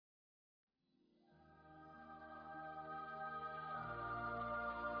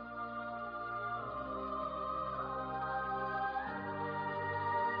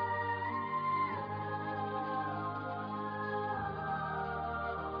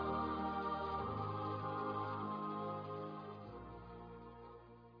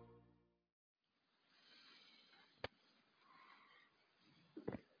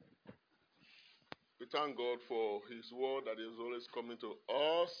thank God for His word that is always coming to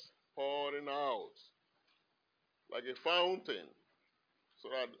us, pouring out like a fountain, so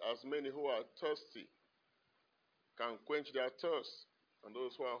that as many who are thirsty can quench their thirst, and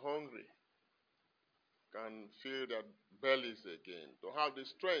those who are hungry can fill their bellies again, to have the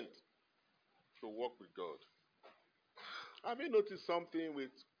strength to walk with God. Have you noticed something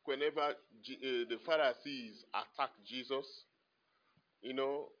with whenever the Pharisees attack Jesus? You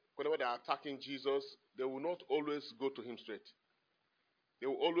know, whenever they are attacking Jesus, they will not always go to him straight. They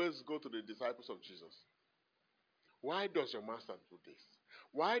will always go to the disciples of Jesus. Why does your master do this?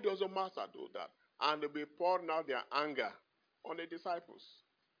 Why does your master do that? And they'll be pouring out their anger on the disciples.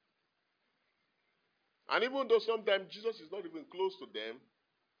 And even though sometimes Jesus is not even close to them,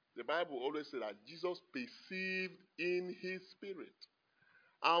 the Bible always says that Jesus perceived in his spirit.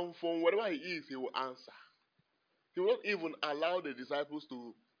 And from wherever he is, he will answer. He will not even allow the disciples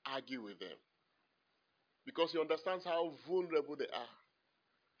to argue with them, because he understands how vulnerable they are.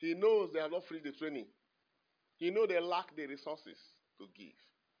 He knows they have not finished the training. He knows they lack the resources to give.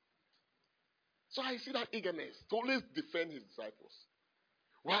 So I see that eagerness to always defend his disciples.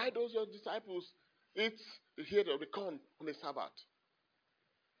 Why does your disciples eat the head of the corn on the Sabbath?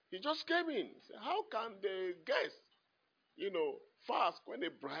 He just came in. Said, how can the guests, fast when the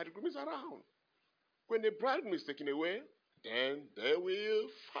bridegroom is around? When the bridegroom is taken away, then they will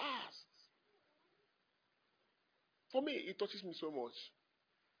fast. For me, it touches me so much.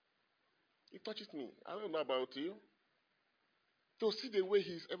 It touches me. I don't know about you. To see the way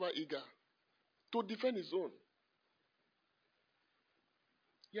he's ever eager to defend his own.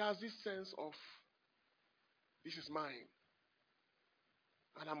 He has this sense of, this is mine,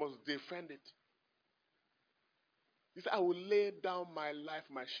 and I must defend it. He said, I will lay down my life,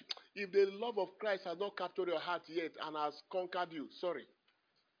 my sheep. If the love of Christ has not captured your heart yet and has conquered you, sorry.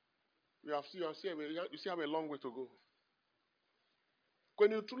 You still have a long way to go.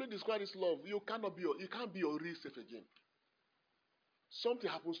 When you truly describe this love, you can't be your real self again. Something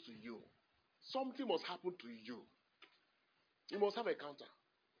happens to you. Something must happen to you. You must have a counter.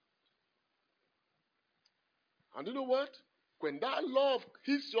 And you know what? When that love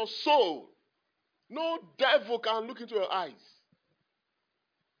hits your soul, no devil can look into your eyes.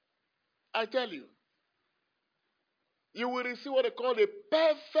 I tell you, you will receive what they call the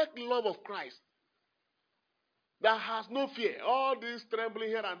perfect love of Christ that has no fear. All this trembling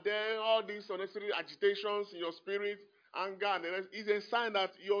here and there, all these unnecessary agitations in your spirit, anger, and the rest, is a sign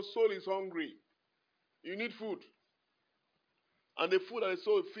that your soul is hungry. You need food. And the food that the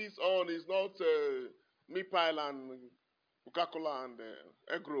soul feeds on is not meat pie and Coca-Cola and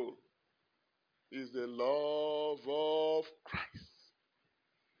egg roll. It's the love of Christ.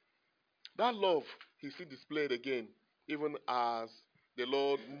 That love he see displayed again, even as the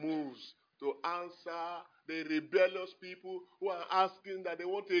Lord moves to answer the rebellious people who are asking that they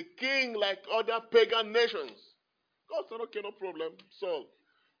want a king like other pagan nations. God said, okay, no problem. Saul,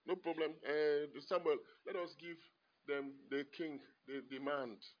 no problem. Samuel, let us give them the king they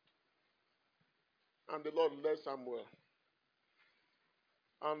demand. And the Lord led Samuel.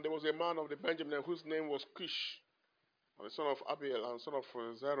 And there was a man of the Benjamin whose name was Kish, the son of Abiel and son of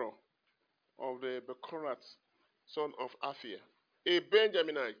Zerah, of the Bechorath, son of Aphia. A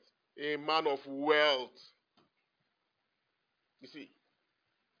Benjaminite, a man of wealth. You see,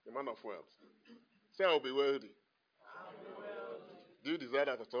 a man of wealth. Say, I'll be wealthy. I'll be wealthy. Do you desire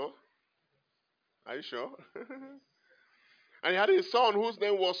that at all? Are you sure? And he had a son whose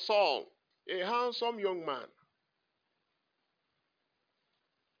name was Saul, a handsome young man.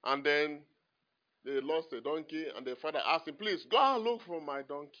 And then they lost a donkey, and the father asked him, please, go and look for my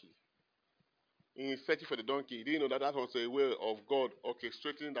donkey. In searching for the donkey, he didn't know that was a way of God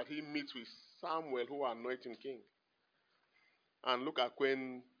orchestrating that he meets with Samuel, who anointed him king. And look at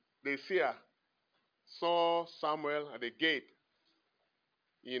when the seer saw Samuel at the gate,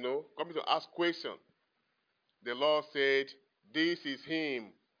 coming to ask questions. The Lord said, this is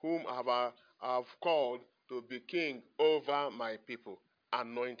him whom I have called to be king over my people.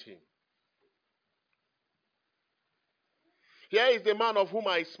 Anoint him. Here is the man of whom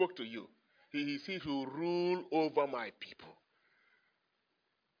I spoke to you. He is he who rule over my people.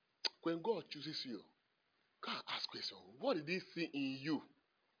 When God chooses you, God ask question, what did he see in you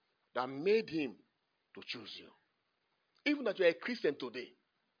that made him to choose you? Even that you are a Christian today,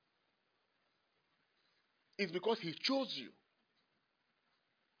 it's because he chose you.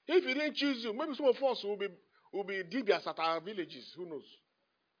 If he didn't choose you, maybe some of us will be Dibias at our villages. Who knows?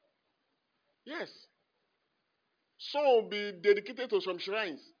 Yes. Some will be dedicated to some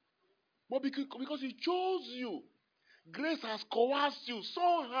shrines. But because he chose you, grace has coerced you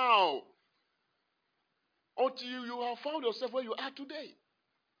somehow. until you have found yourself where you are today.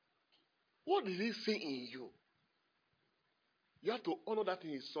 What did he see in you? You have to honor that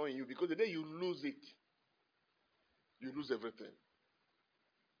thing he saw in you, because the day you lose it, you lose everything.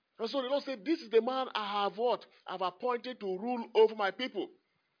 And so the Lord said, this is the man I have what? I've appointed to rule over my people.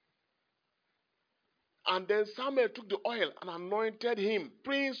 And then Samuel took the oil and anointed him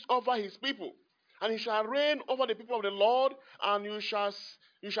prince over his people. And he shall reign over the people of the Lord, and you shall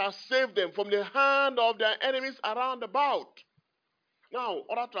save them from the hand of their enemies around about. Now,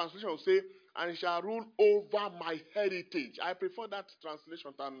 other translations say, and he shall rule over my heritage. I prefer that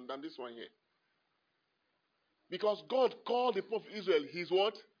translation than this one here. Because God called the people of Israel his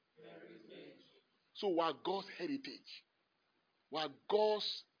what? Heritage. So we are God's heritage. We are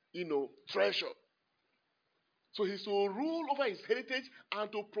God's, treasure. So he's to rule over his heritage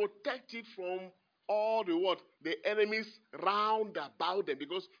and to protect it from all the what? The enemies round about them.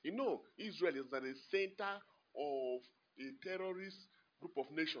 Because, Israel is at the center of a terrorist group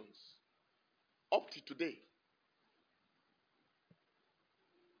of nations. Up to today.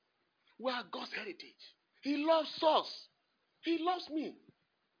 We are God's heritage. He loves us. He loves me.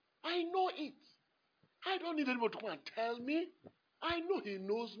 I know it. I don't need anybody to come and tell me. I know he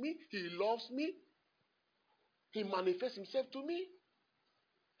knows me. He loves me. He manifests himself to me.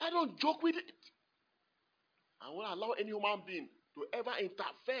 I don't joke with it. I won't allow any human being to ever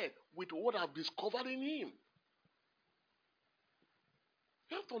interfere with what I've discovered in him.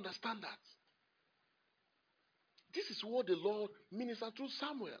 You have to understand that. This is what the Lord ministered through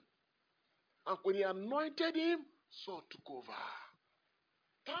Samuel. And when he anointed him, Saul took over.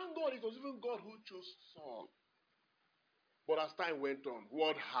 Thank God it was even God who chose Saul. But as time went on,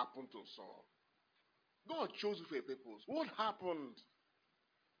 what happened to Saul? God chose you for a purpose. What happened?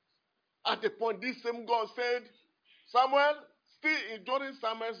 At the point, this same God said, Samuel, still during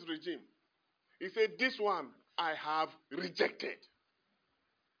Samuel's regime, he said, this one I have rejected.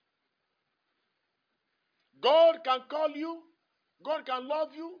 God can call you. God can love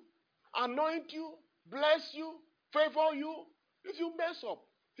you, anoint you, bless you, favor you. If you mess up,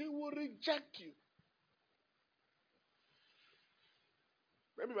 he will reject you.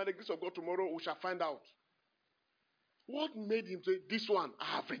 Maybe by the grace of God tomorrow we shall find out. What made him say, this one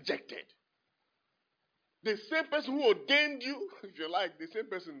I have rejected? The same person who ordained you, if you like, the same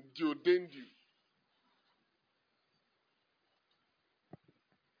person ordained you.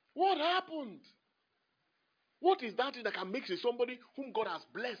 What happened? What is that thing that can make somebody whom God has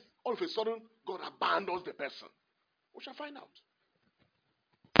blessed, all of a sudden God abandons the person? We shall find out.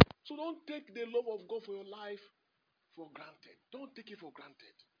 So don't take the love of God for your life for granted. Don't take it for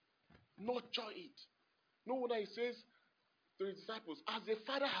granted. Nurture it. No wonder he says to his disciples, as the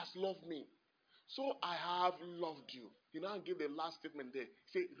Father has loved me, so I have loved you. He now gave the last statement there.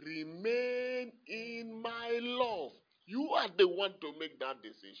 He said, remain in my love. You are the one to make that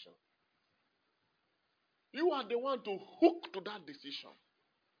decision. You are the one to hook to that decision.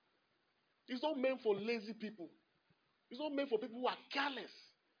 It's not meant for lazy people. It's not meant for people who are careless.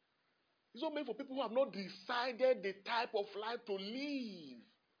 It's not meant for people who have not decided the type of life to live.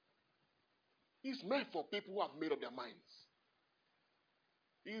 It's meant for people who have made up their minds.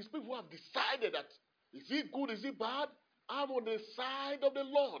 It's people who have decided that, is it good, is it bad? I'm on the side of the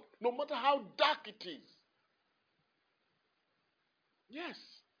Lord, no matter how dark it is. Yes.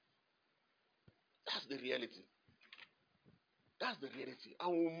 That's the reality. That's the reality.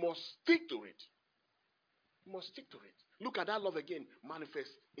 And we must stick to it. We must stick to it. Look at that love again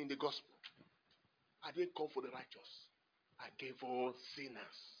manifest in the gospel. I didn't come for the righteous. I came for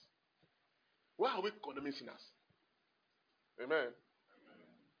sinners. Why are we condemning sinners? Amen.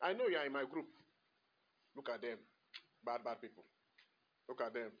 I know you are in my group. Look at them. Bad people. Look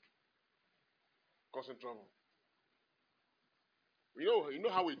at them. Causing trouble. You know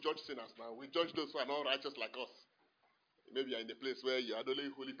how we judge sinners now. We judge those who are not righteous like us. Maybe you're in the place where you are the only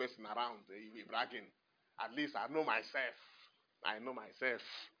holy person around. You'll be bragging. At least I know myself. I know myself.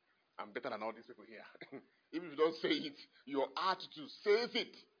 I'm better than all these people here. Even if you don't say it, your attitude says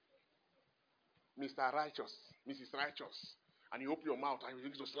it. Mr. Righteous, Mrs. Righteous. And you open your mouth and you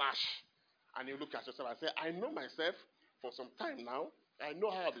begin to slash. And you look at yourself and say, I know myself for some time now. I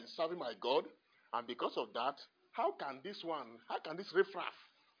know how I've been serving my God. And because of that, how can this riffraff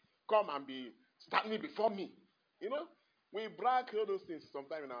come and be standing before me? We brag all those things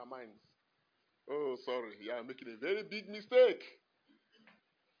sometimes in our minds. Oh, sorry, you are making a very big mistake.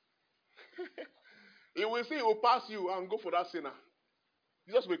 He will say he will pass you and go for that sinner.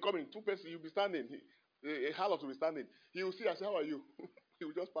 Jesus will come in, two persons, you'll be standing. A harlot will be standing. He will see and say, how are you? He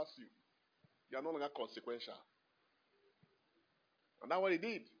will just pass you. You are no longer consequential. And that's what he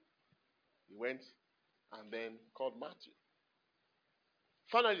did. He went and then called Matthew.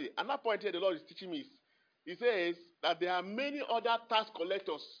 Finally, another point here the Lord is teaching me is, he says that there are many other tax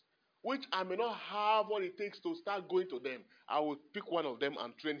collectors which I may not have what it takes to start going to them. I will pick one of them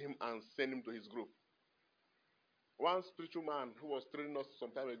and train him and send him to his group. One spiritual man who was training us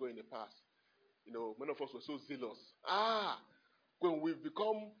some time ago in the past, many of us were so zealous. When we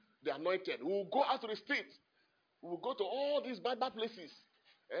become the anointed, we will go out to the street. We will go to all these bad places.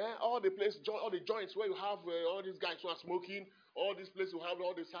 All the joints where you have all these guys who are smoking, all these places you have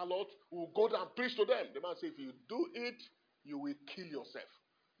all the salons. We will go down and preach to them. The man said, if you do it, you will kill yourself.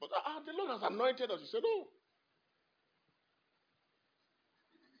 But the Lord has anointed us. He said, no.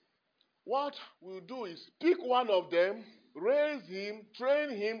 What we'll do is pick one of them, raise him, train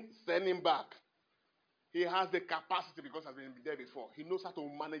him, send him back. He has the capacity because he's been there before. He knows how to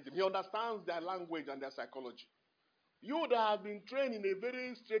manage them. He understands their language and their psychology. You that have been trained in a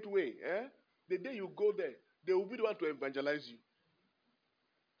very straight way, the day you go there, they will be the one to evangelize you.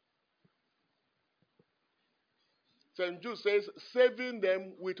 St. Jude says, saving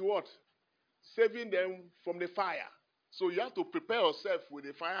them with what? Saving them from the fire. So you have to prepare yourself with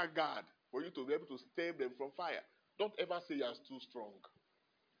a fire guard for you to be able to save them from fire. Don't ever say you are too strong.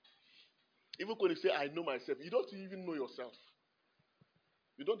 Even when you say, I know myself, you don't even know yourself.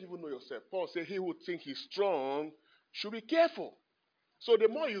 You don't even know yourself. Paul said, he who thinks he's strong should be careful. So the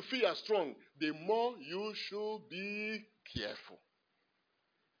more you feel you're strong, the more you should be careful.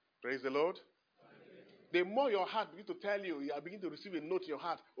 Praise the Lord. The more your heart begins to tell you, you are beginning to receive a note in your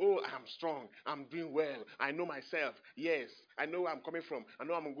heart. Oh, I'm strong. I'm doing well. I know myself. Yes, I know where I'm coming from. I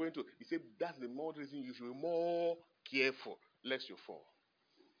know I'm going to. He said that's the more reason you should be more careful lest you fall.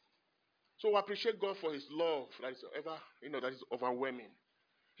 So I appreciate God for his love that is overwhelming.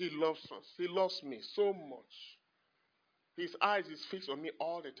 He loves us. He loves me so much. His eyes is fixed on me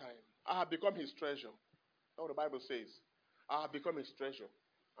all the time. I have become his treasure. That's what the Bible says. I have become his treasure.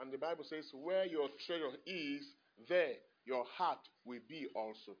 And the Bible says, where your treasure is, there your heart will be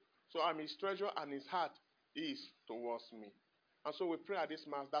also. So I'm his treasure and his heart is towards me. And so we pray at this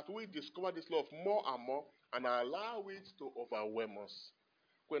Mass that we discover this love more and more and allow it to overwhelm us.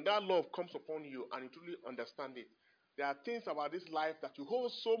 When that love comes upon you and you truly understand it, there are things about this life that you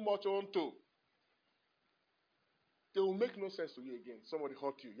hold so much on to. They will make no sense to you again. Somebody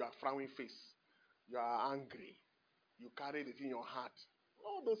hurt you. You are frowning face. You are angry. You carry it in your heart.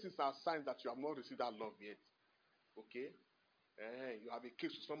 All those things are signs that you have not received that love yet. Okay? You have a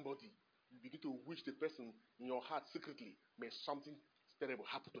case with somebody. You begin to wish the person in your heart secretly, may something terrible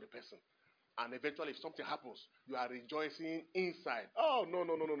happen to the person. And eventually, if something happens, you are rejoicing inside. Oh, no.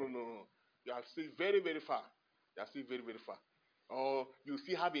 You are still very, very far. You are still very, very far. Or you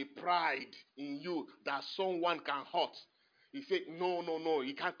still have a pride in you that someone can hurt. You say, no,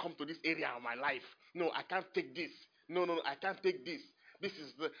 you can't come to this area of my life. No, I can't take this. No, I can't take this.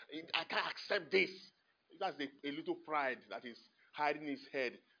 I can't accept this. That's a little pride that is hiding its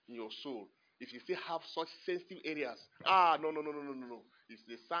head in your soul. If you still have such sensitive areas, no. It's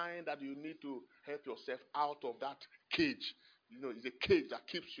the sign that you need to help yourself out of that cage. It's a cage that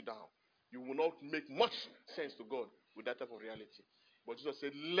keeps you down. You will not make much sense to God with that type of reality. But Jesus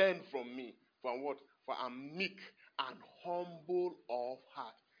said, learn from me. From what? For I'm meek and humble of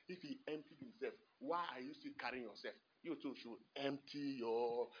heart. If he emptied himself, why are you still carrying yourself? You too should empty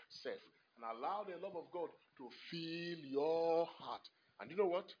yourself and allow the love of God to fill your heart. And you know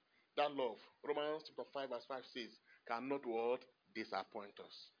what? That love, Romans chapter 5 verse 5 says, cannot what? Disappoint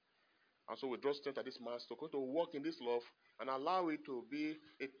us. And so we draw strength at this Mass to go to walk in this love and allow it to be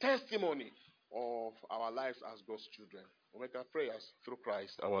a testimony of our lives as God's children. We make our prayers through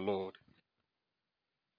Christ our Lord.